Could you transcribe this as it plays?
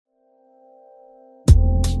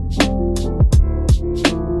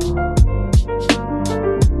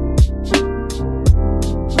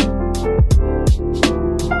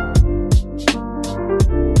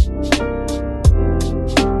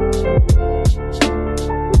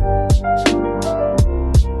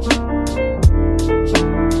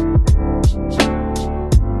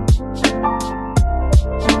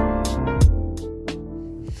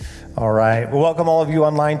Well, welcome all of you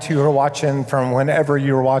online too who are watching from whenever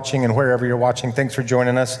you're watching and wherever you're watching. Thanks for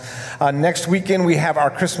joining us. Next weekend, we have our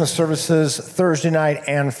Christmas services Thursday night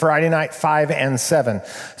and Friday night, 5 and 7.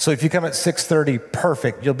 So if you come at 6:30,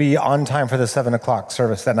 perfect. You'll be on time for the 7 o'clock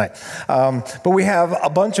service that night. But we have a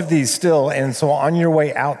bunch of these still. And so on your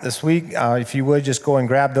way out this week, if you would just go and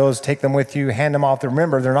grab those, take them with you, hand them off.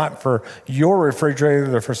 Remember, they're not for your refrigerator,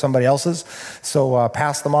 they're for somebody else's. So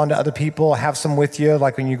pass them on to other people, have some with you.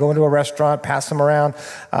 Like when you go into a restaurant, pass them around.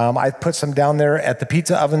 I put some down there at the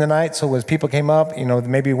pizza oven tonight, so as people came up,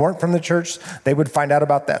 maybe weren't from the church, they would find out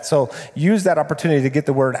about that. So use that opportunity to get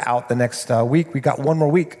the word out the next week. We got one more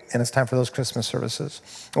week, and it's time for those Christmas services.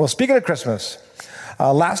 Well, speaking of Christmas,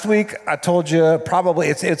 last week, I told you probably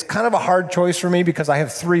it's kind of a hard choice for me because I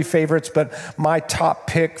have three favorites, but my top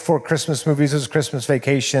pick for Christmas movies is Christmas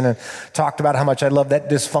Vacation, and talked about how much I love that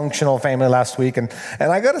dysfunctional family last week. And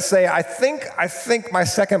I got to say, I think my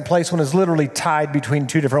second place one is literally tied between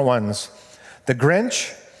two different ones, The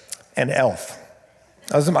Grinch and Elf.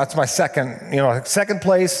 That's my second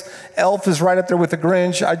place. Elf is right up there with The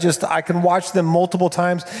Grinch. I can watch them multiple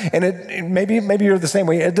times, and maybe you're the same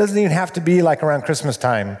way. It doesn't even have to be like around Christmas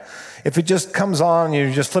time. If it just comes on,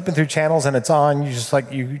 you're just flipping through channels and it's on,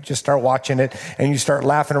 you just start watching it and you start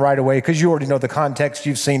laughing right away because you already know the context.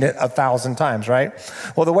 You've seen it 1,000 times, right?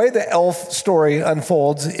 Well, the way the Elf story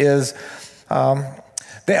unfolds is,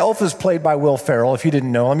 the elf is played by Will Ferrell, if you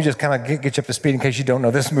didn't know. Let me just kind of get you up to speed in case you don't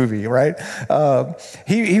know this movie, right?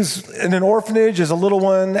 He's in an orphanage as a little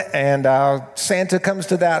one, and Santa comes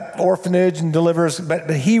to that orphanage and delivers,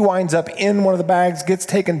 but he winds up in one of the bags, gets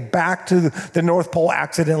taken back to the North Pole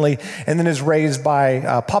accidentally, and then is raised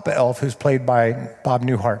by Papa Elf, who's played by Bob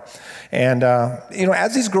Newhart. And,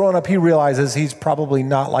 as he's growing up, he realizes he's probably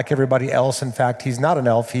not like everybody else. In fact, he's not an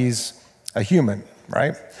elf, he's a human,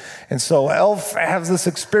 right? And so Elf has this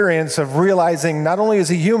experience of realizing not only is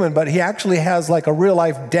he human, but he actually has like a real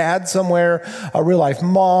life dad somewhere, a real life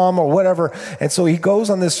mom or whatever. And so he goes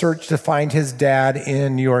on this search to find his dad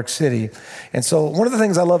in New York City. And so one of the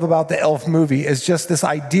things I love about the Elf movie is just this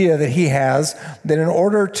idea that he has that in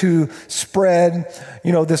order to spread,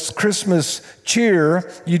 this Christmas cheer,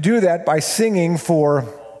 you do that by singing for...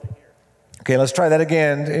 Okay, let's try that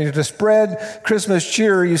again. To spread Christmas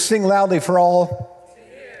cheer, you sing loudly for all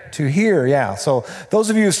to hear, yeah. So those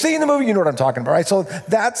of you who've seen the movie, you know what I'm talking about, right? So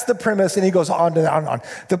that's the premise, and he goes on to on.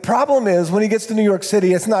 The problem is, when he gets to New York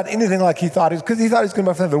City, it's not anything like he thought. Because he thought he was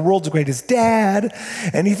going to have the world's greatest dad,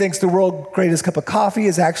 and he thinks the world's greatest cup of coffee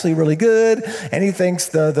is actually really good, and he thinks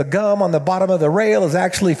the gum on the bottom of the rail is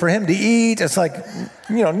actually for him to eat. It's like,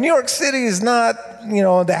 New York City is not,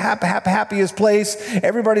 the happiest place.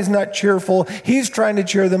 Everybody's not cheerful. He's trying to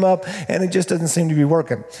cheer them up, and it just doesn't seem to be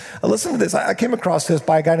working. Listen to this. I came across this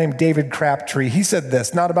by a guy named David Crabtree. He said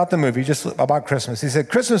this, not about the movie, just about Christmas. He said,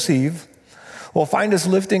 Christmas Eve will find us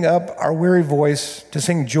lifting up our weary voice to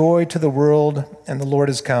sing joy to the world, and the Lord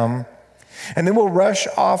has come. And then we'll rush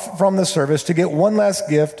off from the service to get one last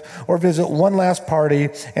gift or visit one last party,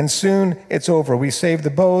 and soon it's over. We save the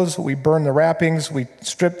bows, we burn the wrappings, we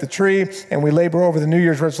strip the tree, and we labor over the New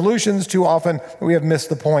Year's resolutions. Too often we have missed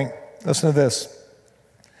the point. Listen to this.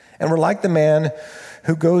 And we're like the man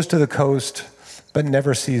who goes to the coast but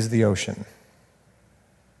never sees the ocean.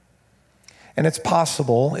 And it's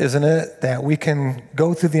possible, isn't it, that we can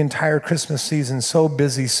go through the entire Christmas season so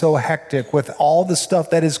busy, so hectic with all the stuff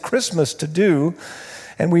that is Christmas to do,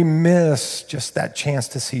 and we miss just that chance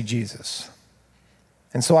to see Jesus.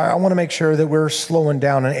 And so I want to make sure that we're slowing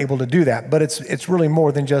down and able to do that. But it's really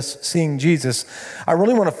more than just seeing Jesus. I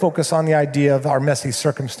really want to focus on the idea of our messy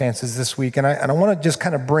circumstances this week. And I want to just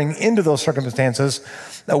kind of bring into those circumstances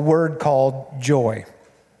a word called joy.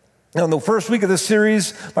 Now, in the first week of this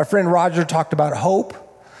series, my friend Roger talked about hope.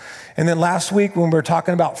 And then last week, when we were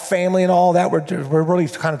talking about family and all that, we're really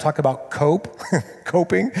kind of talking about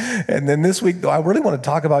coping. And then this week, I really want to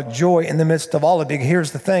talk about joy in the midst of all of it.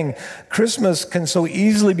 Here's the thing. Christmas can so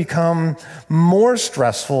easily become more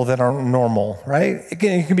stressful than our normal, right? It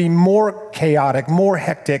can be more chaotic, more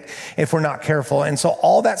hectic if we're not careful. And so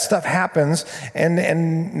all that stuff happens,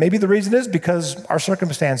 and maybe the reason is because our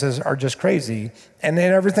circumstances are just crazy. And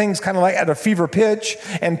then everything's kind of like at a fever pitch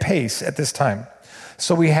and pace at this time.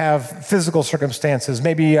 So we have physical circumstances.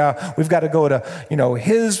 Maybe we've got to go to,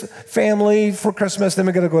 his family for Christmas. Then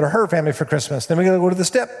we got to go to her family for Christmas. Then we got to go to the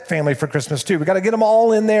step family for Christmas too. We got to get them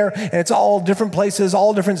all in there, and it's all different places,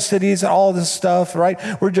 all different cities, and all this stuff, right?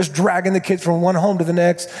 We're just dragging the kids from one home to the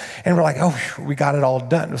next, and we're like, oh, we got it all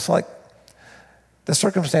done. It's like the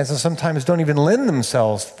circumstances sometimes don't even lend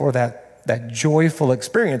themselves for that joyful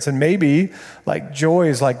experience. And maybe like joy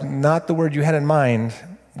is like not the word you had in mind.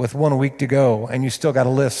 with 1 week to go, and you still got a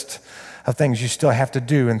list of things you still have to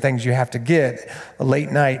do and things you have to get,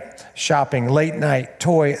 late night shopping, late night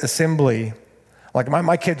toy assembly. Like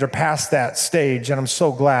my kids are past that stage, and I'm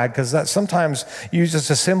so glad, because that sometimes you just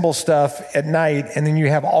assemble stuff at night and then you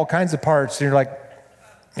have all kinds of parts and you're like,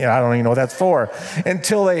 I don't even know what that's for,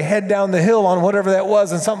 until they head down the hill on whatever that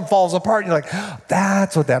was and something falls apart and you're like,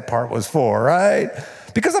 that's what that part was for, right?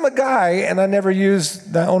 Because I'm a guy and I never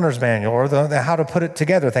used the owner's manual or the how to put it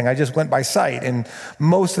together thing. I just went by sight, and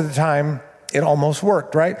most of the time it almost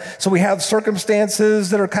worked, right? So we have circumstances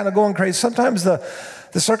that are kind of going crazy. Sometimes the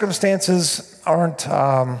circumstances aren't,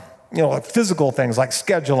 like physical things like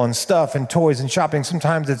schedule and stuff and toys and shopping.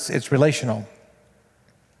 Sometimes it's relational.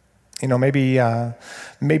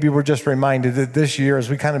 Maybe we're just reminded that this year, as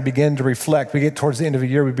we kind of begin to reflect, we get towards the end of the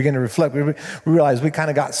year, we begin to reflect, we realize we kind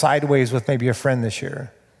of got sideways with maybe a friend this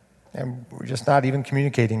year, and we're just not even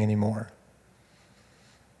communicating anymore.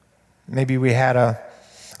 Maybe we had a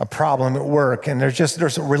problem at work, and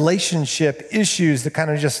there's relationship issues that kind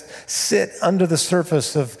of just sit under the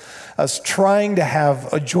surface of us trying to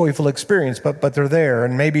have a joyful experience, but they're there.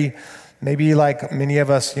 And maybe like many of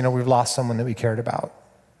us, we've lost someone that we cared about.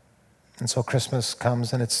 And so Christmas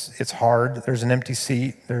comes and it's hard. There's an empty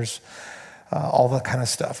seat. There's all that kind of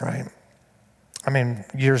stuff, right? I mean,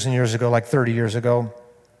 years and years ago, like 30 years ago,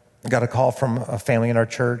 I got a call from a family in our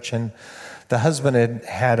church, and the husband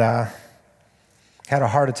had a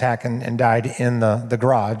heart attack and died in the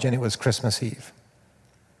garage, and it was Christmas Eve.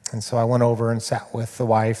 And so I went over and sat with the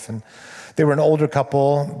wife, and they were an older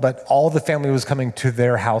couple, but all the family was coming to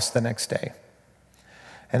their house the next day.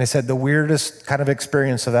 And they said the weirdest kind of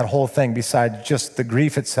experience of that whole thing, besides just the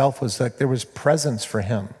grief itself, was that there was presents for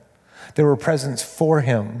him. There were presents for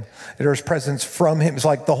him. There was presents from him. It's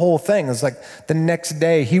like the whole thing. It's like the next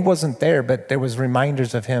day he wasn't there, but there was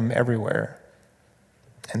reminders of him everywhere.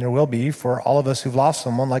 And there will be for all of us who've lost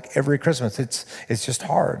someone, like every Christmas. It's just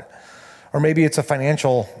hard. Or maybe it's a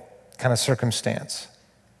financial kind of circumstance.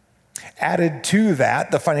 Added to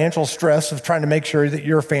that, the financial stress of trying to make sure that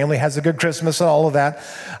your family has a good Christmas and all of that.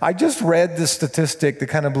 I just read this statistic that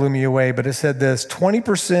kind of blew me away, but it said this: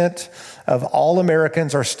 20% of all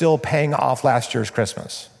Americans are still paying off last year's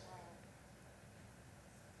Christmas.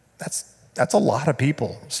 That's a lot of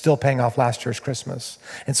people still paying off last year's Christmas.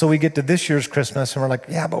 And so we get to this year's Christmas and we're like,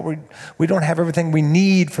 yeah, but we don't have everything we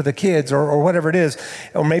need for the kids or whatever it is.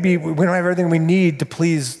 Or maybe we don't have everything we need to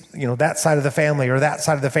please, that side of the family or that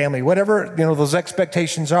side of the family. Whatever, those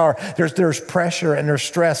expectations are, there's pressure and there's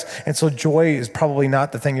stress. And so joy is probably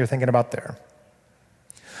not the thing you're thinking about there.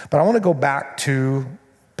 But I want to go back to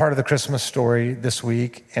part of the Christmas story this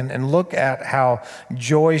week and look at how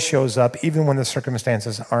joy shows up even when the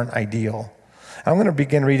circumstances aren't ideal. I'm going to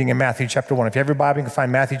begin reading in Matthew chapter 1. If you have your Bible, you can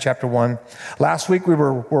find Matthew chapter 1. Last week we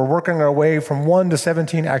were working our way from 1 to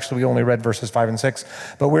 17. Actually, we only read verses 5 and 6,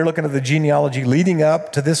 but we're looking at the genealogy leading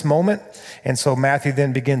up to this moment. And so Matthew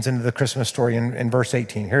then begins into the Christmas story in verse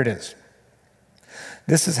 18. Here it is.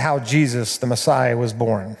 This is how Jesus, the Messiah, was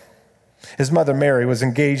born. His mother Mary was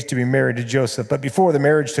engaged to be married to Joseph, but before the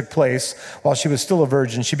marriage took place, while she was still a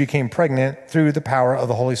virgin, she became pregnant through the power of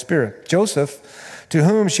the Holy Spirit. Joseph, to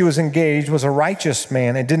whom she was engaged, was a righteous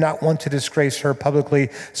man and did not want to disgrace her publicly,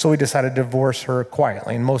 so he decided to divorce her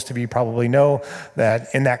quietly. And most of you probably know that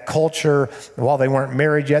in that culture, while they weren't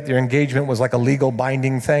married yet, their engagement was like a legal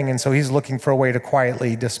binding thing, and so he's looking for a way to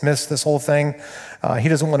quietly dismiss this whole thing. He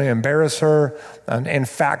doesn't want to embarrass her. And in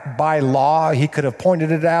fact, by law, he could have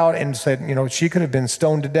pointed it out and said, she could have been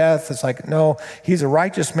stoned to death. It's like, no, he's a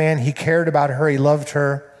righteous man. He cared about her. He loved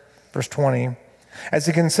her. Verse 20. As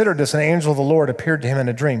he considered this, an angel of the Lord appeared to him in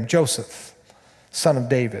a dream. Joseph, son of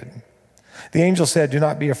David. The angel said, do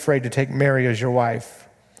not be afraid to take Mary as your wife,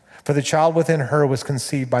 for the child within her was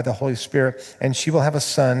conceived by the Holy Spirit, and she will have a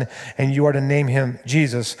son, and you are to name him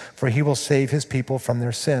Jesus, for he will save his people from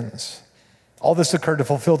their sins. All this occurred to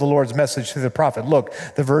fulfill the Lord's message through the prophet. Look,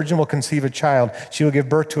 the virgin will conceive a child. She will give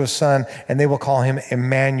birth to a son, and they will call him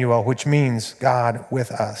Emmanuel, which means God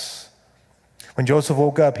with us. When Joseph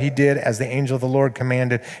woke up, he did as the angel of the Lord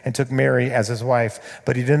commanded and took Mary as his wife.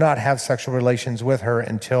 But he did not have sexual relations with her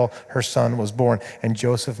until her son was born, and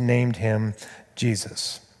Joseph named him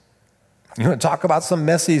Jesus. You want to talk about some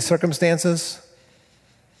messy circumstances?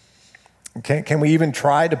 Can we even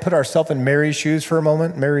try to put ourselves in Mary's shoes for a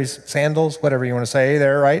moment? Mary's sandals, whatever you want to say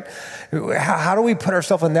there, right? How do we put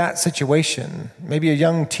ourselves in that situation? Maybe a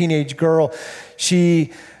young teenage girl,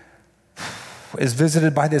 she is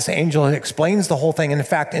visited by this angel and explains the whole thing. And in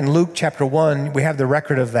fact, in Luke chapter 1, we have the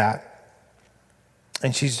record of that.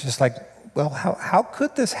 And she's just like well, how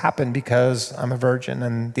could this happen because I'm a virgin?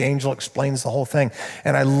 And the angel explains the whole thing.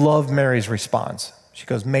 And I love Mary's response. She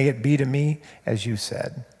goes, may it be to me as you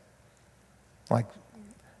said. Like,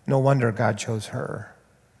 no wonder God chose her.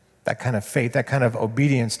 That kind of faith, that kind of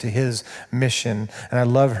obedience to his mission. And I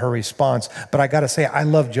love her response. But I got to say, I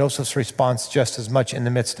love Joseph's response just as much in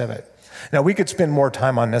the midst of it. Now, we could spend more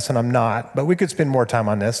time on this, and I'm not, but we could spend more time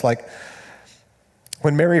on this. Like,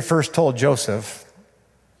 when Mary first told Joseph,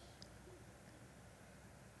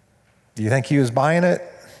 do you think he was buying it?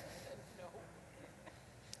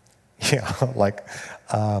 No. Yeah, like,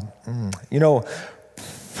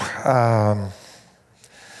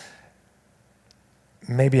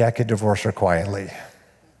 maybe I could divorce her quietly.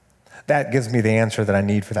 That gives me the answer that I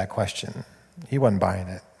need for that question. He wasn't buying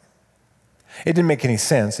it. It didn't make any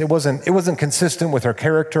sense. It wasn't consistent with her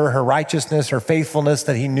character, her righteousness, her faithfulness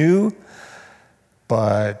that he knew.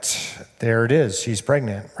 But there it is. She's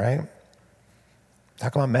pregnant, right?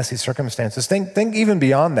 Talk about messy circumstances. Think even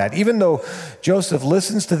beyond that. Even though Joseph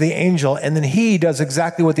listens to the angel and then he does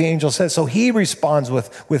exactly what the angel says, so he responds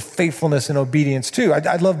with faithfulness and obedience too.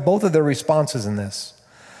 I love both of their responses in this.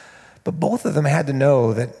 But both of them had to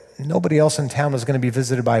know that nobody else in town was going to be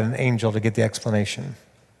visited by an angel to get the explanation.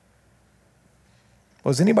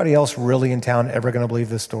 Was anybody else really in town ever going to believe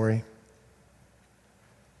this story?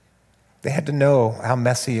 They had to know how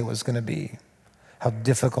messy it was going to be, how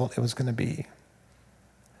difficult it was going to be.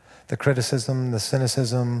 The criticism, the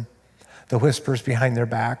cynicism, the whispers behind their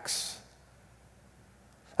backs.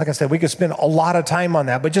 Like I said, we could spend a lot of time on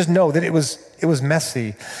that, but just know that it was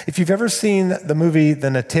messy. If you've ever seen the movie The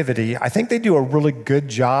Nativity, I think they do a really good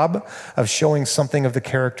job of showing something of the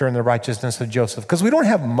character and the righteousness of Joseph, because we don't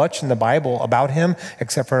have much in the Bible about him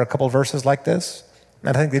except for a couple of verses like this.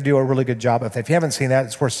 And I think they do a really good job of it. If you haven't seen that,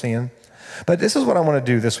 it's worth seeing. But this is what I want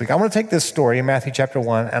to do this week. I want to take this story in Matthew chapter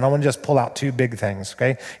 1, and I want to just pull out two big things,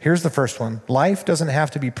 okay? Here's the first one. Life doesn't have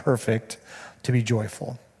to be perfect to be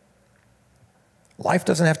joyful. Life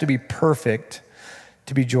doesn't have to be perfect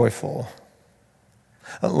to be joyful.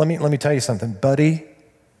 Let me tell you something. Buddy,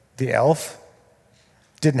 the elf,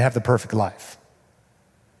 didn't have the perfect life.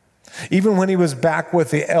 Even when he was back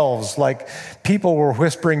with the elves, like people were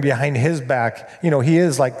whispering behind his back, he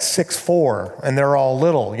is like 6'4", and they're all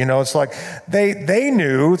little, it's like they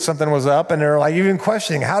knew something was up, and they're like even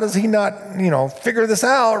questioning, how does he not, figure this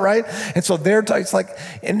out, right? And so it's like,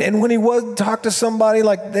 and when he would talk to somebody,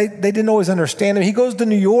 like they didn't always understand him. He goes to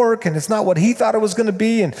New York, and it's not what he thought it was going to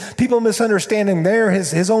be, and people misunderstand him there.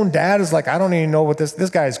 His own dad is like, I don't even know what this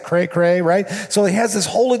guy is cray, right? So he has this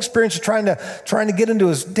whole experience of trying to get into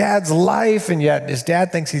his dad's life, and yet his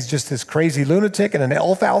dad thinks he's just this crazy lunatic in an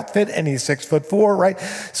elf outfit, and he's 6'4", right?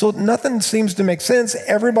 So nothing seems to make sense.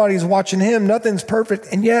 Everybody's watching him. Nothing's perfect,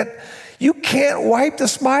 and yet you can't wipe the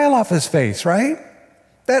smile off his face, right?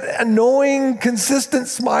 That annoying, consistent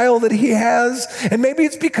smile that he has, and maybe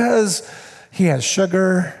it's because he has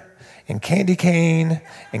sugar and candy cane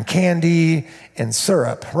and candy and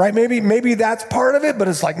syrup, right? Maybe that's part of it, but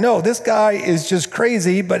it's like, no, this guy is just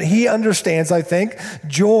crazy, but he understands, I think,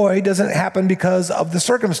 joy doesn't happen because of the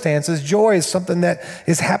circumstances. Joy is something that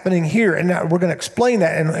is happening here, and we're going to explain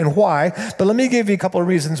that and why, but let me give you a couple of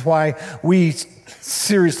reasons why we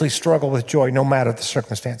seriously struggle with joy no matter the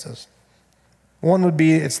circumstances. One would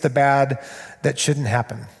be it's the bad that shouldn't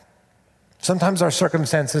happen. Sometimes our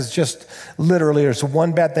circumstances just literally, there's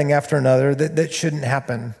one bad thing after another that shouldn't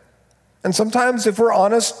happen. And sometimes, if we're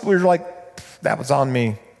honest, we're like, that was on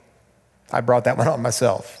me. I brought that one on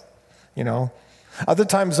myself, Other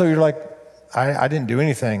times, though, you're like, I didn't do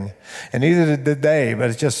anything. And neither did they, but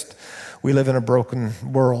it's just, we live in a broken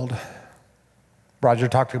world. Roger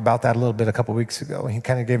talked about that a little bit a couple weeks ago. He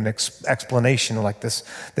kind of gave an explanation of like this,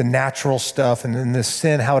 the natural stuff and then this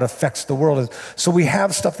sin, how it affects the world. So we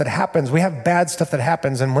have stuff that happens. We have bad stuff that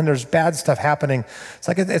happens. And when there's bad stuff happening, it's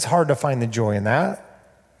like it's hard to find the joy in that.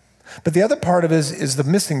 But the other part of it is the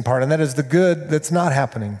missing part, and that is the good that's not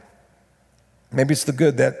happening. Maybe it's the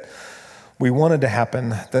good that we wanted to happen,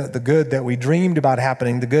 the good that we dreamed about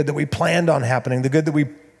happening, the good that we planned on happening, the good that we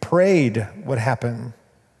prayed would happen.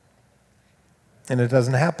 And it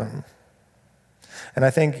doesn't happen. And I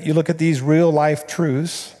think you look at these real life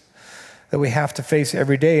truths that we have to face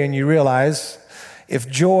every day, and you realize if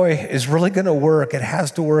joy is really going to work, it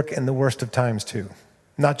has to work in the worst of times too,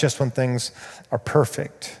 not just when things are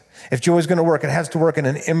perfect. If joy is going to work, it has to work in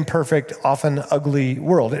an imperfect, often ugly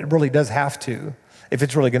world. It really does have to. if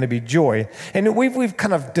it's really going to be joy. And we've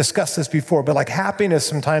kind of discussed this before, but like happiness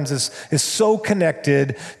sometimes is so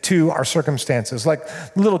connected to our circumstances. Like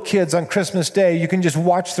little kids on Christmas Day, you can just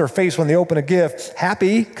watch their face when they open a gift,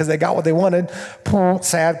 happy because they got what they wanted,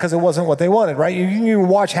 sad because it wasn't what they wanted, right? You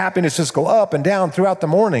watch happiness just go up and down throughout the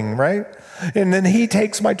morning, right? And then he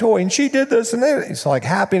takes my toy and she did this and that. It's like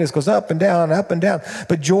happiness goes up and down, up and down.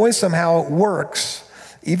 But joy somehow works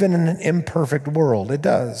even in an imperfect world. It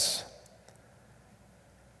does.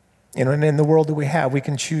 You know, and in the world that we have, we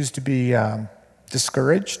can choose to be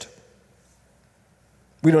discouraged.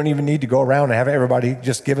 We don't even need to go around and have everybody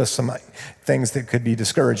just give us some things that could be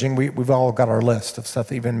discouraging. We've all got our list of stuff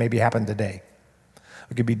that even maybe happened today.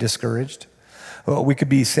 We could be discouraged. We could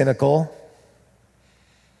be cynical.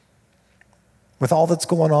 With all that's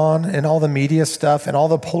going on and all the media stuff and all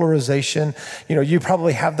the polarization, you know, you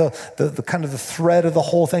probably have the kind of the thread of the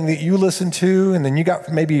whole thing that you listen to, and then you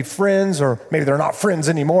got maybe friends, or maybe they're not friends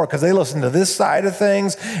anymore because they listen to this side of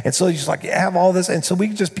things, and so you just like have all this, and so we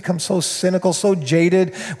just become so cynical, so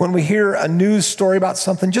jaded when we hear a news story about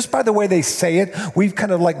something. Just by the way they say it, we've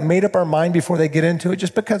kind of like made up our mind before they get into it,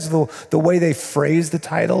 just because of the way they phrase the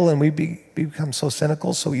title, and we become so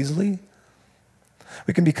cynical so easily.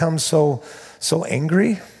 We can become so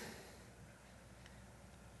angry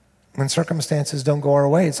when circumstances don't go our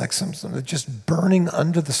way. It's like something just burning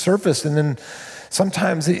under the surface. And then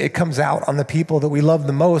sometimes it comes out on the people that we love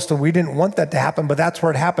the most, and we didn't want that to happen, but that's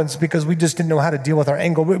where it happens because we just didn't know how to deal with our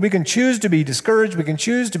anger. We can choose to be discouraged. We can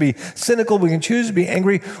choose to be cynical. We can choose to be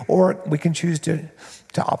angry, or we can choose to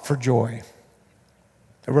opt for joy.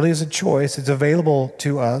 It really is a choice. It's available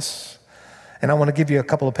to us. And I want to give you a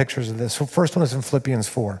couple of pictures of this. So first one is in Philippians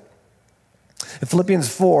 4. In Philippians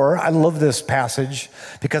 4, I love this passage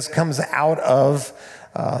because it comes out of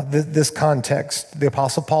this context. The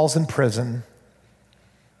Apostle Paul's in prison,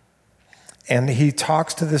 and he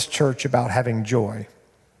talks to this church about having joy.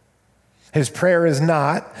 His prayer is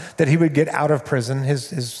not that he would get out of prison.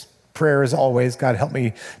 His prayer is always, God, help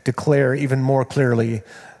me declare even more clearly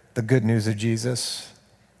the good news of Jesus,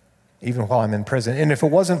 even while I'm in prison. And if it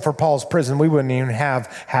wasn't for Paul's prison, we wouldn't even have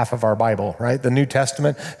half of our Bible, right? The New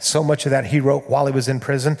Testament, so much of that he wrote while he was in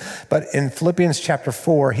prison. But in Philippians chapter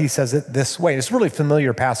 4, he says it this way. It's a really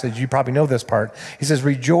familiar passage. You probably know this part. He says,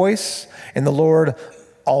 rejoice in the Lord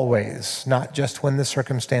always, not just when the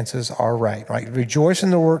circumstances are right? Rejoice in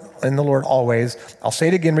the Lord always. I'll say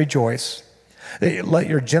it again, rejoice. Let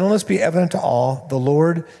your gentleness be evident to all. The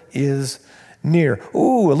Lord is near.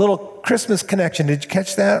 Ooh, a little Christmas connection. Did you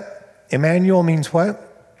catch that? Emmanuel means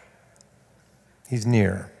what? He's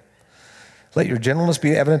near. Let your gentleness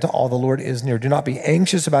be evident to all. The Lord is near. Do not be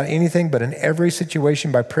anxious about anything, but in every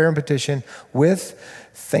situation by prayer and petition with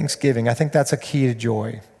thanksgiving. I think that's a key to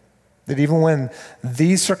joy. That even when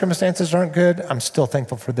these circumstances aren't good, I'm still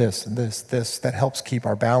thankful for this. That helps keep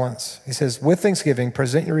our balance. He says, with thanksgiving,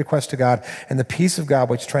 present your request to God, and the peace of God,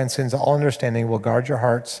 which transcends all understanding, will guard your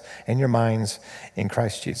hearts and your minds in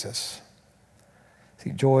Christ Jesus. See,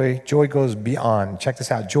 joy goes beyond. Check this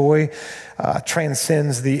out. Joy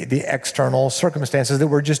transcends the external circumstances that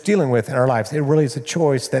we're just dealing with in our lives. It really is a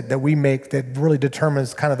choice that we make that really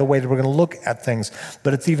determines kind of the way that we're going to look at things,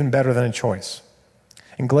 but it's even better than a choice.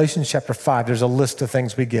 In Galatians chapter 5, there's a list of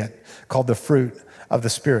things we get called the fruit of the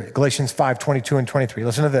Spirit. Galatians 5, 22 and 23.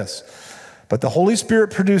 Listen to this. But the Holy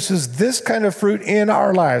Spirit produces this kind of fruit in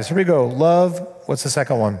our lives. Here we go. Love. What's the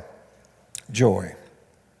second one? Joy.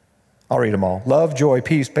 I'll read them all. Love, joy,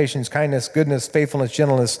 peace, patience, kindness, goodness, faithfulness,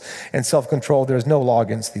 gentleness, and self-control. There is no law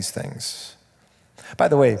against these things. By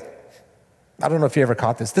the way, I don't know if you ever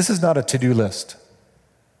caught this. This is not a to-do list.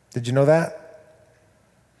 Did you know that?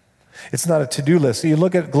 It's not a to-do list. So you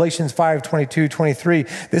look at Galatians 5, 22, 23.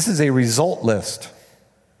 This is a result list.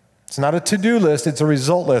 It's not a to-do list. It's a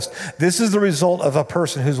result list. This is the result of a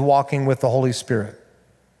person who's walking with the Holy Spirit.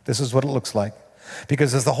 This is what it looks like.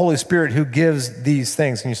 Because it's the Holy Spirit who gives these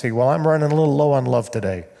things. And you say, well, I'm running a little low on love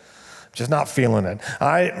today. Just not feeling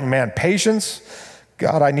it. Patience.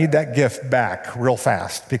 God, I need that gift back real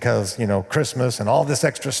fast because, Christmas and all this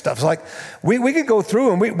extra stuff. It's like we could go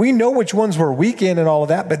through and we know which ones we're weak in and all of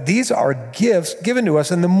that, but these are gifts given to us.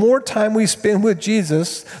 And the more time we spend with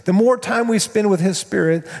Jesus, the more time we spend with his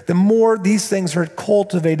Spirit, the more these things are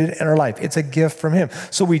cultivated in our life. It's a gift from him.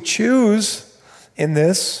 So we choose in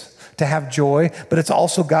this to have joy, but it's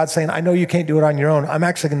also God saying, I know you can't do it on your own. I'm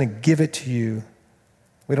actually going to give it to you.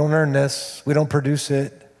 We don't earn this. We don't produce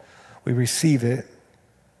it. We receive it.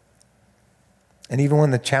 And even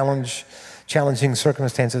when the challenging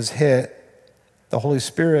circumstances hit, the Holy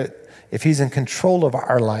Spirit, if he's in control of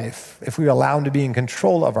our life, if we allow him to be in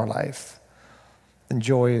control of our life, then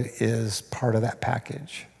joy is part of that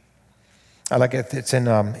package. I like it. It's in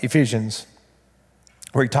Ephesians,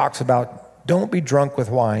 where he talks about don't be drunk with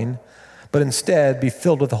wine, but instead be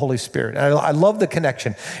filled with the Holy Spirit. And I love the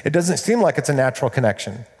connection. It doesn't seem like it's a natural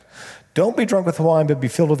connection. Don't be drunk with wine, but be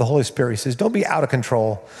filled with the Holy Spirit. He says, don't be out of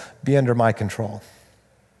control, be under my control.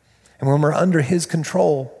 And when we're under his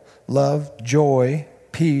control, love, joy,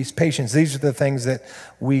 peace, patience, these are the things that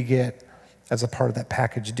we get as a part of that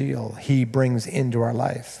package deal he brings into our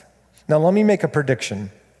life. Now, let me make a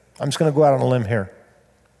prediction. I'm just going to go out on a limb here.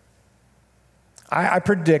 I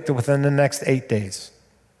predict that within the next 8 days,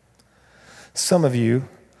 some of you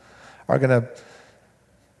are going to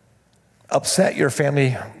upset your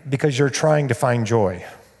family because you're trying to find joy.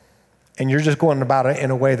 And you're just going about it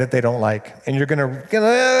in a way that they don't like. And you're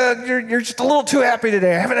you're just a little too happy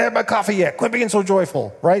today. I haven't had my coffee yet. Quit being so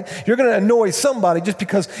joyful, right? You're going to annoy somebody just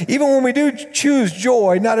because even when we do choose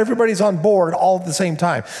joy, not everybody's on board all at the same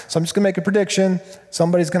time. So I'm just going to make a prediction.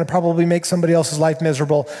 Somebody's going to probably make somebody else's life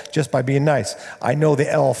miserable just by being nice. I know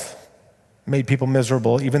the elf made people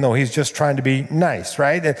miserable, even though he's just trying to be nice,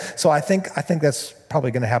 right? So I think that's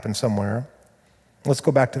probably going to happen somewhere. Let's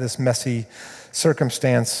go back to this messy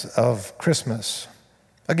circumstance of Christmas.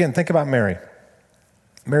 Again, think about Mary.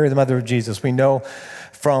 Mary, the mother of Jesus. We know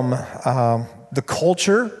from the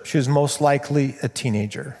culture, she was most likely a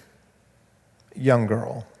teenager, young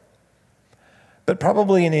girl. But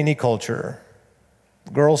probably in any culture,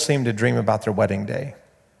 girls seem to dream about their wedding day.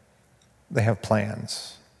 They have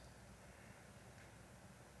plans.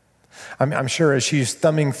 I'm sure as she's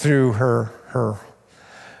thumbing through her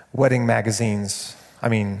wedding magazines,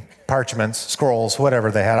 parchments, scrolls,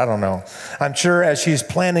 whatever they had, I don't know. I'm sure as she's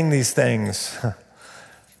planning these things,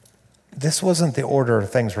 this wasn't the order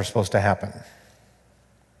things were supposed to happen.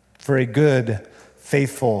 For a good,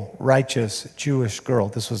 faithful, righteous Jewish girl,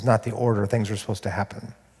 this was not the order things were supposed to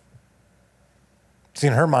happen. See,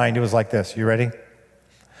 in her mind, it was like this. You ready?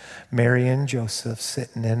 Mary and Joseph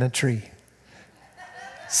sitting in a tree.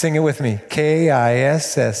 Sing it with me. Kissing.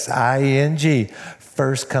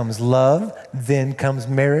 First comes love, then comes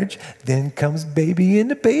marriage, then comes baby in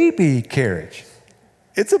the baby carriage.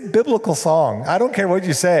 It's a biblical song. I don't care what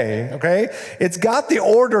you say, okay? It's got the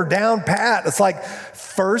order down pat. It's like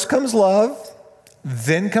first comes love,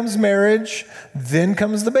 then comes marriage, then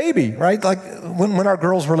comes the baby, right? Like when our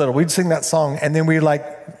girls were little, we'd sing that song, and then we'd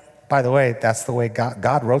by the way, that's the way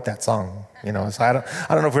God wrote that song. So I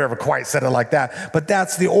don't know if we ever quite said it like that, but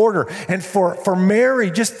that's the order. And for Mary,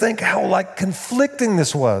 just think how conflicting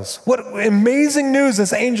this was. What amazing news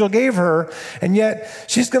this angel gave her, and yet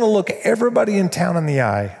she's going to look everybody in town in the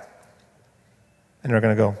eye, and they're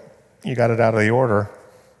going to go, you got it out of the order.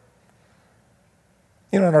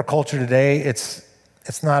 In our culture today, it's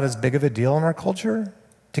not as big of a deal in our culture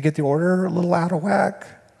to get the order a little out of whack.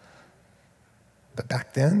 But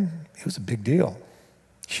back then, it was a big deal,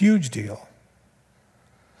 huge deal.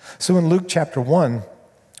 So in Luke chapter 1, I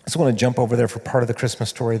just want to jump over there for part of the Christmas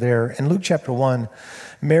story there. In Luke chapter 1,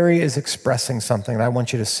 Mary is expressing something that I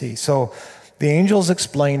want you to see. So the angels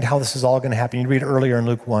explained how this is all going to happen. You read earlier in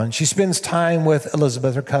Luke 1. She spends time with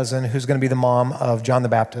Elizabeth, her cousin, who's going to be the mom of John the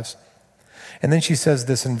Baptist. And then she says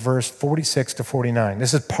this in verse 46 to 49.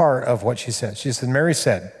 This is part of what she says. She said, Mary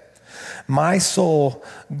said, my soul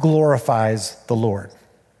glorifies the Lord,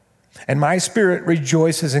 and my spirit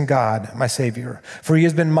rejoices in God, my Savior, for he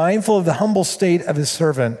has been mindful of the humble state of his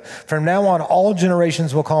servant. From now on, all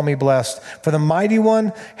generations will call me blessed, for the Mighty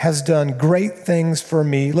One has done great things for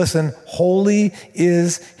me. Listen, holy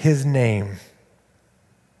is his name.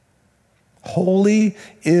 Holy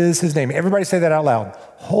is his name. Everybody say that out loud.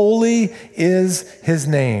 Holy is his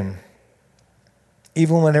name.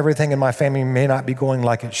 Even when everything in my family may not be going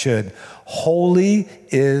like it should, holy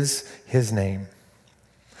is his name.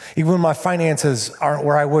 Even when my finances aren't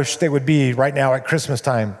where I wish they would be right now at Christmas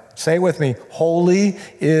time, say it with me, holy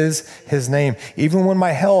is his name. Even when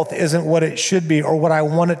my health isn't what it should be or what I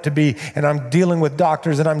want it to be, and I'm dealing with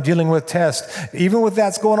doctors and I'm dealing with tests, even with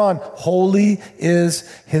that's going on, holy is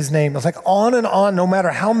his name. It's like on and on, no matter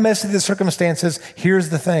how messy the circumstances, here's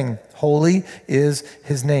the thing, holy is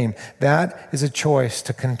his name. That is a choice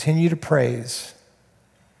to continue to praise,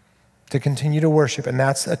 to continue to worship, and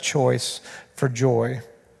that's a choice for joy.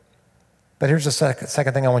 But here's the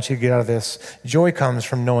second thing I want you to get out of this. Joy comes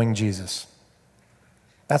from knowing Jesus.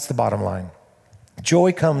 That's the bottom line.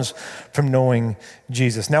 Joy comes from knowing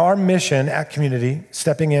Jesus. Now, our mission at Community,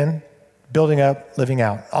 stepping in, building up, living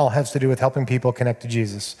out. All has to do with helping people connect to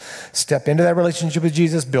Jesus. Step into that relationship with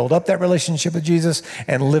Jesus, build up that relationship with Jesus,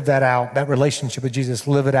 and live that out, that relationship with Jesus,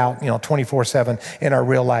 live it out, 24/7 in our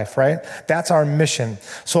real life, right? That's our mission.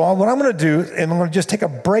 So what I'm going to do, and I'm going to just take a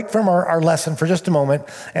break from our lesson for just a moment,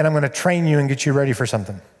 and I'm going to train you and get you ready for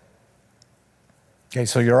something. Okay,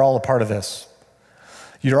 so you're all a part of this.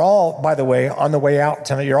 You're all, by the way, on the way out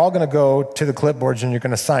tonight, you're all going to go to the clipboards and you're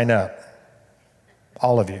going to sign up.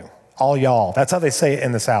 All of you. All y'all. That's how they say it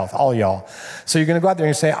in the South, all y'all. So you're going to go out there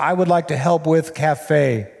and you say, I would like to help with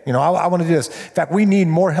cafe. I want to do this. In fact, we need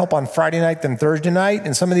more help on Friday night than Thursday night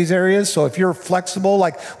in some of these areas. So if you're flexible,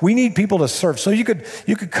 we need people to serve. So you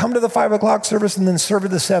could come to the 5 o'clock service and then serve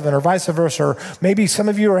at the 7 or vice versa. Or maybe some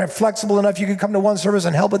of you are flexible enough you could come to one service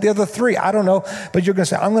and help at the other 3. I don't know. But you're going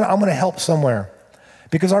to say, I'm going to help somewhere.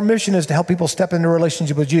 Because our mission is to help people step into a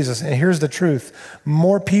relationship with Jesus. And here's the truth.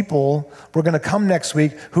 More people were going to come next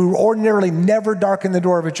week who ordinarily never darken the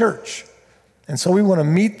door of a church. And so we want to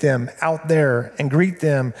meet them out there and greet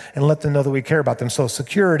them and let them know that we care about them. So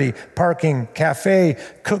security, parking, cafe,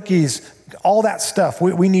 cookies, all that stuff.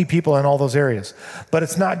 We need people in all those areas. But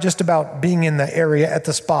it's not just about being in the area at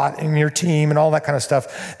the spot in your team and all that kind of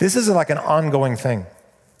stuff. This is like an ongoing thing.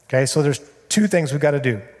 Okay, so there's 2 things we've got to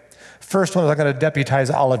do. First one is I'm going to deputize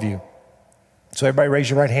all of you. So everybody raise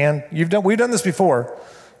your right hand. We've done this before.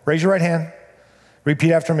 Raise your right hand.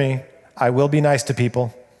 Repeat after me. I will be nice to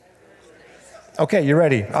people. Okay, you're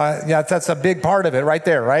ready. Yeah, that's a big part of it right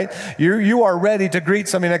there, right? You are ready to greet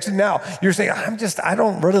somebody next to you. Now, you're saying, I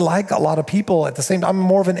don't really like a lot of people at the same time. I'm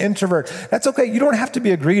more of an introvert. That's okay. You don't have to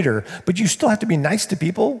be a greeter, but you still have to be nice to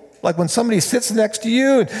people. Like when somebody sits next to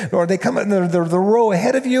you or they come in the row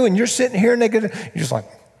ahead of you and you're sitting here and you're just like,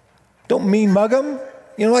 don't mean mug them.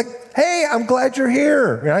 Hey, I'm glad you're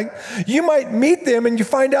here, right? You might meet them and you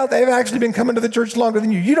find out they've actually been coming to the church longer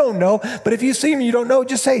than you. You don't know, but if you see them, you don't know,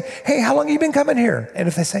 just say, hey, how long have you been coming here? And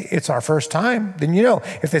if they say, it's our first time, then you know.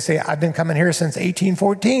 If they say, I've been coming here since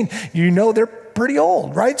 1814, you know they're pretty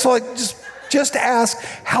old, right? So just ask,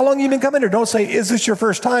 how long have you been coming here? Don't say, is this your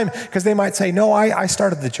first time? Because they might say, no, I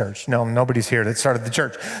started the church. No, nobody's here that started the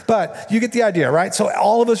church. But you get the idea, right? So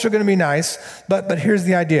all of us are going to be nice, but here's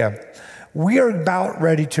the idea. We are about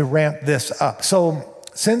ready to ramp this up. So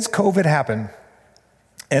since COVID happened,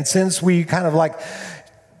 and since we kind of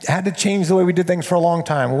had to change the way we did things for a long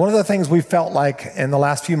time, one of the things we felt like in the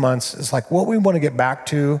last few months is what we want to get back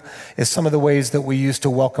to is some of the ways that we used to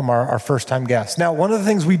welcome our first-time guests. Now, one of the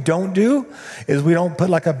things we don't do is we don't put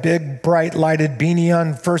a big, bright, lighted beanie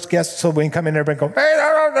on first guests so when you come in, everybody go, hey,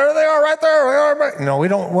 there they are right there. No, we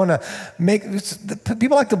don't want to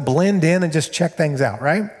people like to blend in and just check things out,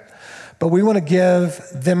 right? But we want to give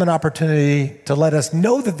them an opportunity to let us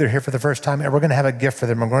know that they're here for the first time, and we're going to have a gift for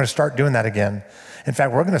them. We're going to start doing that again. In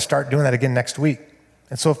fact, we're going to start doing that again next week.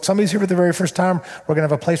 And so if somebody's here for the very first time, we're going to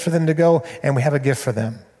have a place for them to go, and we have a gift for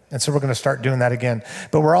them. And so we're going to start doing that again.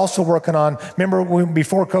 But we're also working on, remember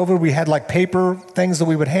before COVID, we had paper things that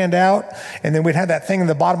we would hand out, and then we'd have that thing in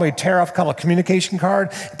the bottom we'd tear off called a communication card.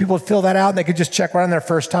 And people would fill that out, and they could just check right on their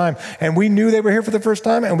first time. And we knew they were here for the first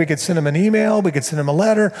time, and we could send them an email, we could send them a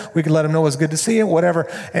letter, we could let them know it was good to see them,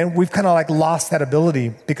 whatever. And we've kind of lost that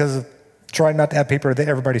ability because of trying not to have paper that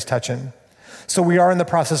everybody's touching. So we are in the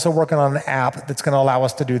process of working on an app that's going to allow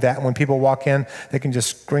us to do that. And when people walk in, they can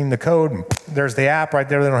just screen the code. And there's the app right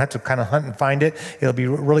there. They don't have to kind of hunt and find it. It'll be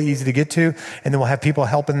really easy to get to. And then we'll have people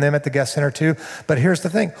helping them at the guest center too. But here's the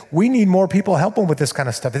thing. We need more people helping with this kind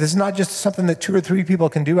of stuff. This is not just something that 2 or 3 people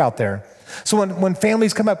can do out there. So when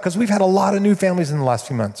families come up, because we've had a lot of new families in the last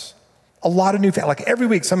few months. A lot of new families. Every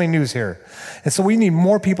week somebody new is here. And so we need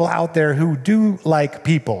more people out there who do like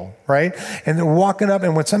people, right? And they're walking up,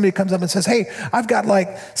 and when somebody comes up and says, hey, I've got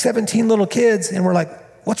 17 little kids, and we're like,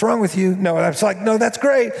 what's wrong with you? No, it's no, that's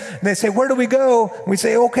great. And they say, where do we go? And we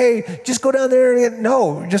say, okay, just go down there.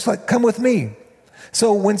 No, just come with me.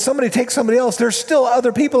 So when somebody takes somebody else, there's still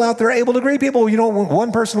other people out there able to greet people. When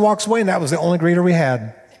one person walks away, and that was the only greeter we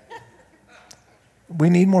had. We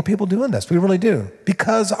need more people doing this. We really do.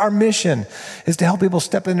 Because our mission is to help people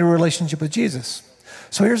step into a relationship with Jesus.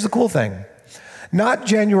 So here's the cool thing. Not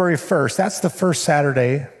January 1st. That's the first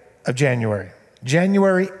Saturday of January.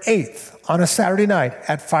 January 8th, on a Saturday night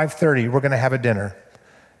at 5:30, we're going to have a dinner.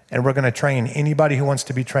 And we're going to train anybody who wants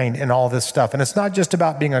to be trained in all this stuff. And it's not just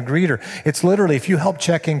about being a greeter. It's literally, if you help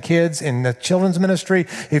check in kids in the children's ministry,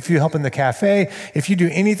 if you help in the cafe, if you do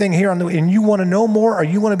anything here and you want to know more or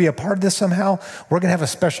you want to be a part of this somehow, we're going to have a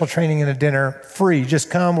special training and a dinner free. Just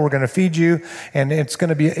come, we're going to feed you, and we're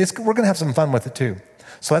going to have some fun with it too.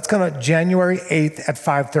 So that's coming up January 8th at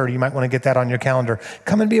 5:30. You might want to get that on your calendar.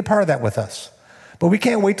 Come and be a part of that with us. But we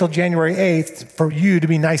can't wait till January 8th for you to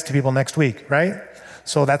be nice to people next week, right?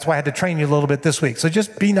 So that's why I had to train you a little bit this week. So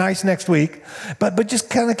just be nice next week, but just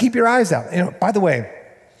kind of keep your eyes out. By the way,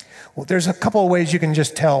 well, there's a couple of ways you can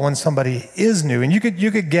just tell when somebody is new, and you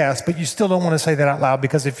could guess, but you still don't want to say that out loud,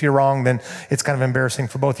 because if you're wrong, then it's kind of embarrassing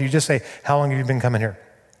for both of you. Just say, how long have you been coming here?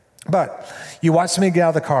 But you watch somebody get out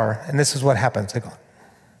of the car, and this is what happens. They go,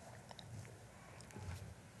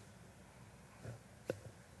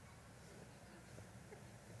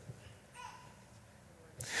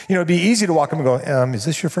 it'd be easy to walk up and go, is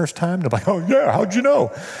this your first time? They're like, oh yeah, how'd you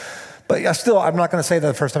know? But I'm not going to say that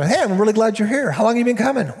the first time. Hey, I'm really glad you're here. How long have you been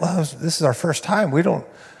coming? Well, this is our first time.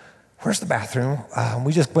 Where's the bathroom?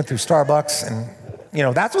 We just went through Starbucks,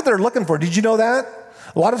 and that's what they're looking for. Did you know that?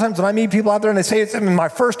 A lot of times when I meet people out there and they say it's my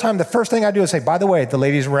first time, the first thing I do is say, by the way, the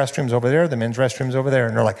ladies' restroom's over there, the men's restroom's over there.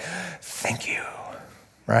 And they're like, thank you,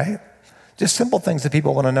 right? Just simple things that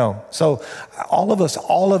people want to know. So all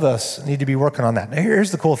of us need to be working on that. Now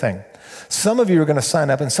here's the cool thing. Some of you are going to sign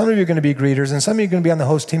up, and some of you are going to be greeters, and some of you are going to be on the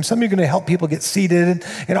host team. Some of you are going to help people get seated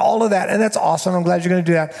and all of that, and that's awesome. I'm glad you're going to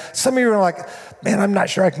do that. Some of you are like, man, I'm not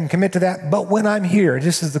sure I can commit to that. But when I'm here,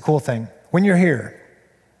 this is the cool thing. When you're here,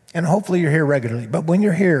 and hopefully you're here regularly, but when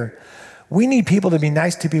you're here, we need people to be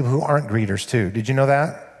nice to people who aren't greeters too. Did you know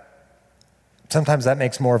that? Sometimes that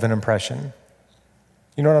makes more of an impression.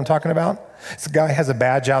 You know what I'm talking about? This guy has a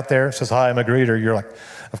badge out there, says, hi, I'm a greeter. You're like,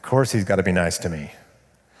 of course he's got to be nice to me.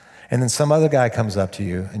 And then some other guy comes up to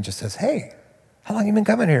you and just says, hey, how long have you been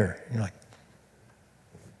coming here? And you're like,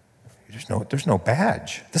 there's no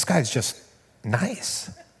badge. This guy's just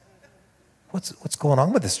nice. What's going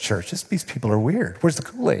on with this church? These people are weird. Where's the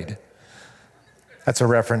Kool-Aid? That's a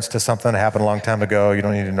reference to something that happened a long time ago. You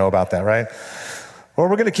don't need to know about that, right? Well,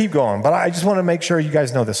 we're going to keep going, but I just want to make sure you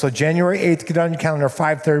guys know this. So January 8th, get on your calendar,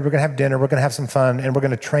 5:30, we're going to have dinner, we're going to have some fun, and we're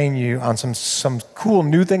going to train you on some cool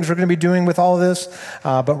new things we're going to be doing with all of this,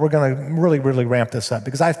 but we're going to really, really ramp this up,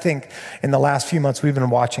 because I think in the last few months we've been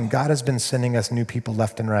watching, God has been sending us new people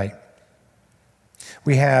left and right.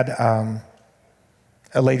 We had a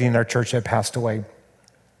lady in our church that passed away,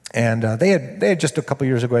 and they had just a couple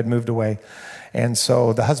years ago had moved away. And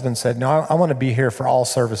so the husband said, no, I want to be here for all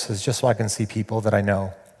services just so I can see people that I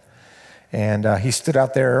know. And he stood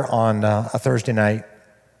out there on a Thursday night,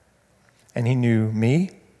 and he knew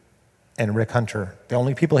me and Rick Hunter, the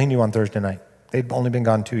only people he knew on Thursday night. They'd only been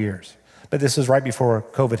gone 2 years. But this is right before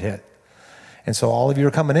COVID hit. And so all of you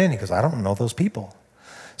are coming in. He goes, I don't know those people.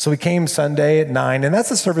 So he came Sunday at 9, and that's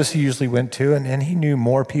the service he usually went to, and he knew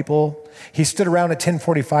more people. He stood around at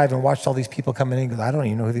 10:45 and watched all these people come in, and he goes, I don't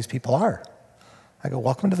even know who these people are. I go,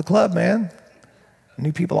 welcome to the club, man.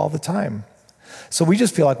 New people all the time. So we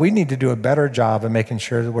just feel like we need to do a better job of making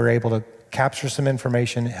sure that we're able to capture some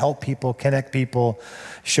information, help people, connect people,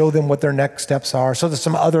 show them what their next steps are. So there's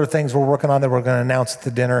some other things we're working on that we're going to announce at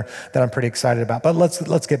the dinner that I'm pretty excited about. But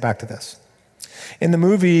let's get back to this. In the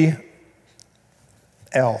movie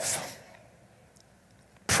Elf,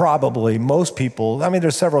 probably most people,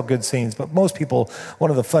 there's several good scenes, but most people,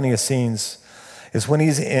 one of the funniest scenes is when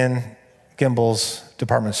he's in Gimbel's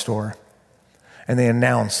department store, and they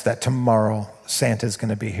announce that tomorrow Santa's going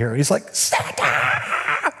to be here. He's like, Santa!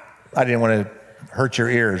 I didn't want to hurt your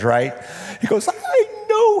ears, right? He goes, I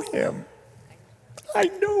know him. I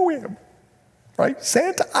know him. Right?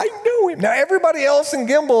 Santa, I know him. Now, everybody else in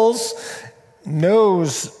Gimbel's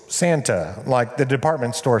knows Santa, like the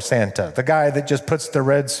department store Santa, the guy that just puts the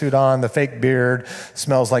red suit on, the fake beard,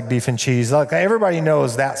 smells like beef and cheese. Like everybody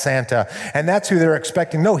knows that Santa, and that's who they're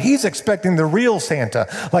expecting. No, he's expecting the real Santa,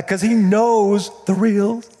 like because he knows the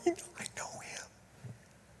real. I know him.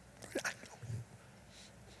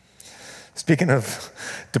 Speaking of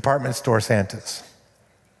department store Santas,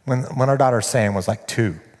 when our daughter Sam was like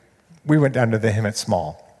 2, we went down to the Him at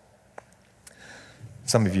Small.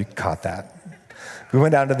 Some of you caught that. We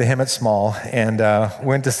went down to the Him at Small and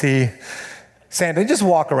went to see Santa, just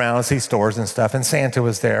walk around and see stores and stuff, and Santa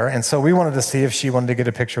was there. And so we wanted to see if she wanted to get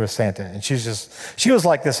a picture with Santa. And she was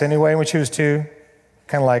like this anyway when she was 2,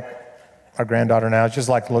 kind of like our granddaughter now. She just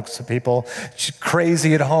like looks at people. She's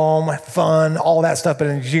crazy at home, fun, all that stuff. But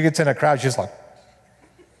when she gets in a crowd, she's like,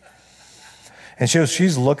 and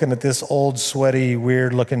she's looking at this old, sweaty,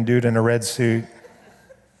 weird-looking dude in a red suit.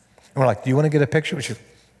 And we're like, do you want to get a picture with you?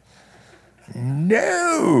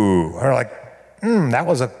 No. We're like, that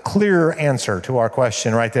was a clear answer to our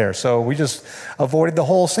question right there. So we just avoided the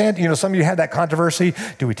whole Santa. Some of you had that controversy.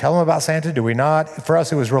 Do we tell them about Santa? Do we not? For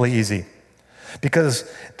us, it was really easy.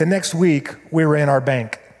 Because the next week, we were in our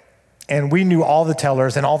bank, and we knew all the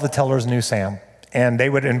tellers, and all the tellers knew Sam. And they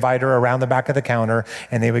would invite her around the back of the counter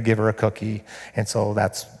and they would give her a cookie. And so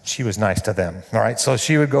she was nice to them. All right. So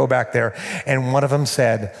she would go back there and one of them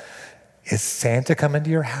said, "Is Santa coming to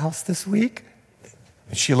your house this week?"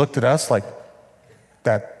 And she looked at us like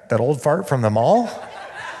that old fart from the mall.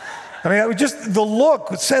 I mean, it was just the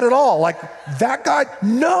look said it all. Like, that guy,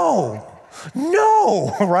 no,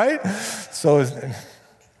 right? So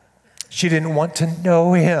she didn't want to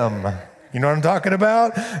know him. You know what I'm talking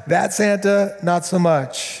about? That Santa, not so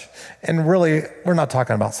much. And really, we're not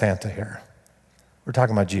talking about Santa here. We're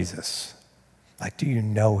talking about Jesus. Like, do you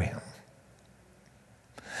know him?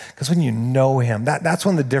 Because when you know him, that's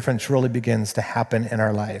when the difference really begins to happen in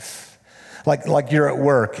our life. Like you're at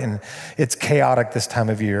work and it's chaotic this time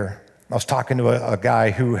of year. I was talking to a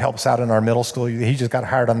guy who helps out in our middle school. He just got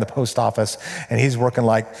hired on the post office and he's working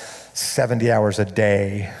like 70 hours a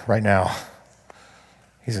day right now.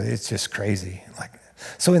 It's just crazy.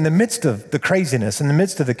 So in the midst of the craziness, in the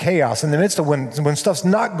midst of the chaos, in the midst of when stuff's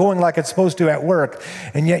not going like it's supposed to at work,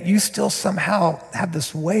 and yet you still somehow have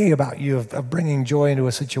this way about you of bringing joy into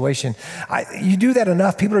a situation, you do that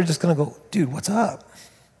enough, people are just going to go, "Dude, what's up?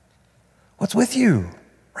 What's with you?"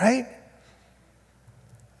 Right?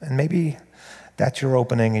 And maybe that's your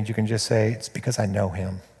opening and you can just say, "It's because I know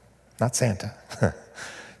him, not Santa."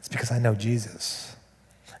 It's because I know Jesus,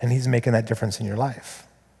 and he's making that difference in your life.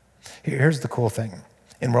 Here's the cool thing.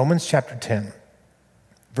 In Romans chapter 10,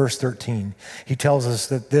 verse 13, he tells us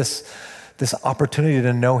that this opportunity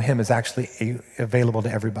to know him is actually available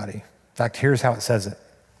to everybody. In fact, here's how it says it.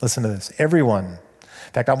 Listen to this. Everyone.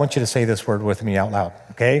 In fact, I want you to say this word with me out loud,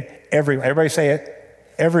 okay? Everybody say it.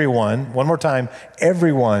 Everyone. One more time.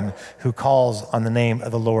 Everyone who calls on the name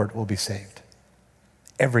of the Lord will be saved.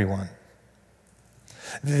 Everyone.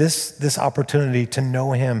 This opportunity to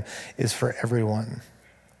know him is for everyone.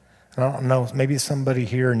 I don't know, maybe somebody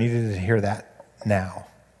here needed to hear that now.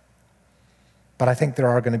 But I think there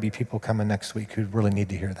are going to be people coming next week who really need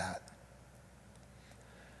to hear that.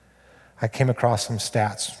 I came across some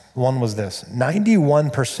stats. One was this: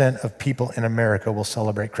 91% of people in America will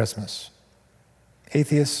celebrate Christmas.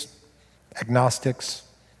 Atheists, agnostics,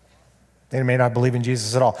 they may not believe in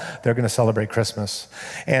Jesus at all. They're going to celebrate Christmas.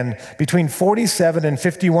 And between 47 and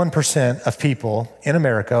 51% of people in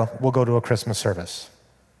America will go to a Christmas service.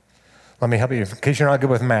 Let me help you, in case you're not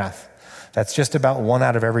good with math. That's just about 1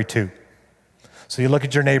 out of every 2. So you look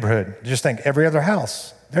at your neighborhood, just think every other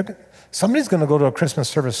house, somebody's going to go to a Christmas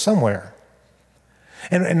service somewhere.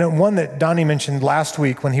 And the one that Donnie mentioned last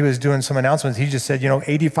week when he was doing some announcements, he just said,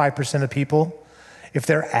 85% of people, if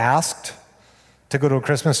they're asked to go to a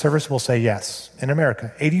Christmas service, will say yes. In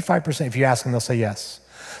America, 85%, if you ask them, they'll say yes.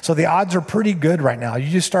 So the odds are pretty good right now.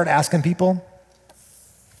 You just start asking people,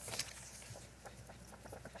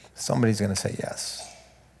 somebody's going to say yes.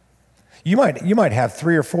 You might have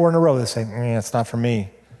 3 or 4 in a row that say, "It's not for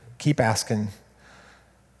me." Keep asking.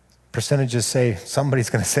 Percentages say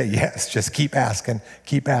somebody's going to say yes. Just keep asking,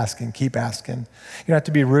 keep asking, keep asking. You don't have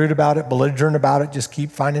to be rude about it, belligerent about it. Just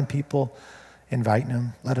keep finding people, inviting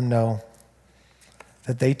them, let them know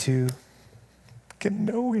that they too can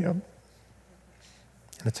know him.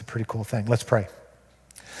 And it's a pretty cool thing. Let's pray.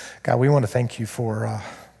 God, we want to thank you for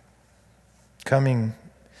coming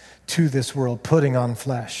to this world, putting on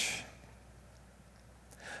flesh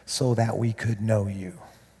so that we could know you.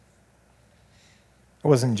 It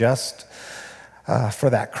wasn't just for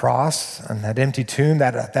that cross and that empty tomb,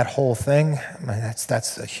 that whole thing.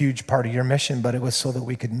 That's a huge part of your mission, but it was so that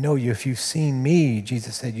we could know you. If you've seen me,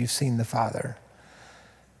 Jesus said, you've seen the Father.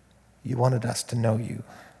 You wanted us to know you.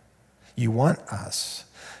 You want us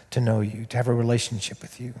to know you, to have a relationship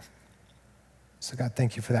with you. So God,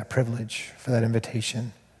 thank you for that privilege, for that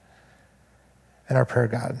invitation. And our prayer,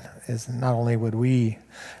 God, is not only would we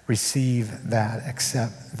receive that,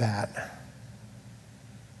 accept that,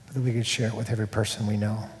 but that we could share it with every person we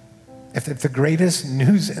know. If the greatest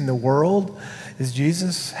news in the world is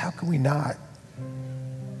Jesus, how can we not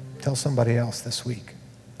tell somebody else this week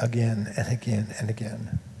again and again and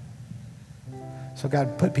again? So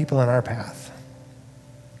God, put people in our path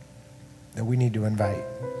that we need to invite.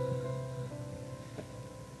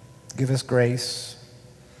 Give us grace,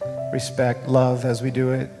 respect, love as we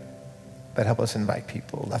do it, but help us invite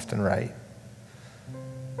people left and right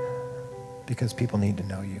because people need to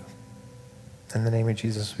know you. In the name of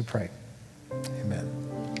Jesus, we pray. Amen.